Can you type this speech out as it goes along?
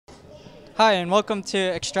Hi, and welcome to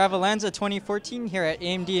Extravaganza 2014 here at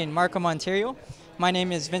AMD in Markham, Ontario. My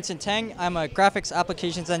name is Vincent Tang. I'm a graphics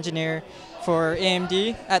applications engineer for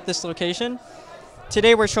AMD at this location.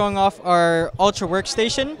 Today we're showing off our Ultra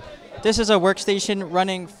Workstation. This is a workstation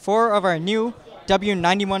running 4 of our new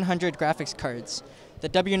W9100 graphics cards. The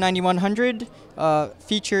W9100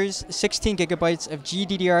 features 16 gigabytes of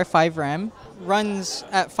GDDR5 RAM, runs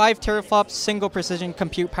at 5 teraflops single precision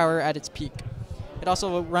compute power at its peak. It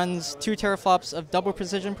also runs 2 teraflops of double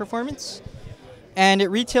precision performance, and it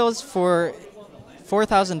retails for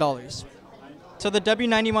 $4,000. So the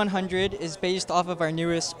W9100 is based off of our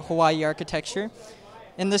newest Hawaii architecture.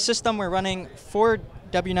 In the system, we're running 4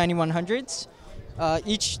 W9100s.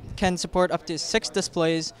 Each can support up to 6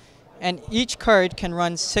 displays, and each card can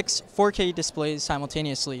run 6 4K displays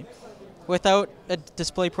simultaneously without a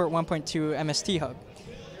DisplayPort 1.2 MST hub.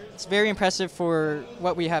 It's very impressive for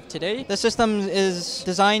what we have today. The system is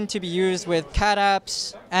designed to be used with CAD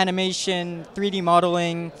apps, animation, 3D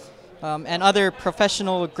modeling, and other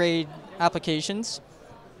professional grade applications.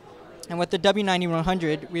 And with the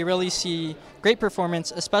W9100, we really see great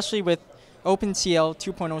performance, especially with OpenCL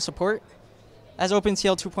 2.0 support. As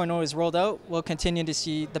OpenCL 2.0 is rolled out, we'll continue to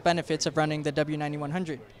see the benefits of running the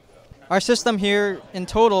W9100. Our system here in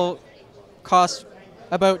total costs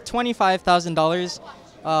about $25,000.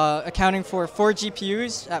 Accounting for 4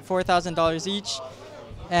 GPUs at $4,000 each,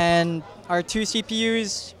 and our 2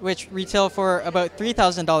 CPUs, which retail for about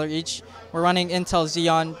 $3,000 each. We're running Intel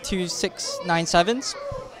Xeon 2697s.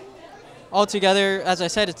 Altogether, as I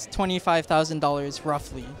said, it's $25,000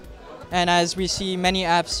 roughly. And as we see, many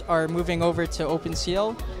apps are moving over to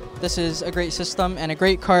OpenCL. This is a great system and a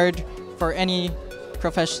great card for any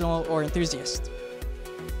professional or enthusiast.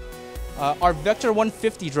 Our Vector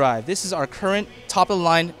 150 drive. This is our current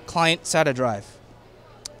top-of-the-line client SATA drive.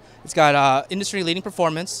 It's got industry-leading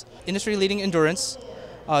performance, industry-leading endurance.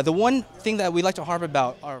 The one thing that we like to harp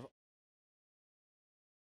about are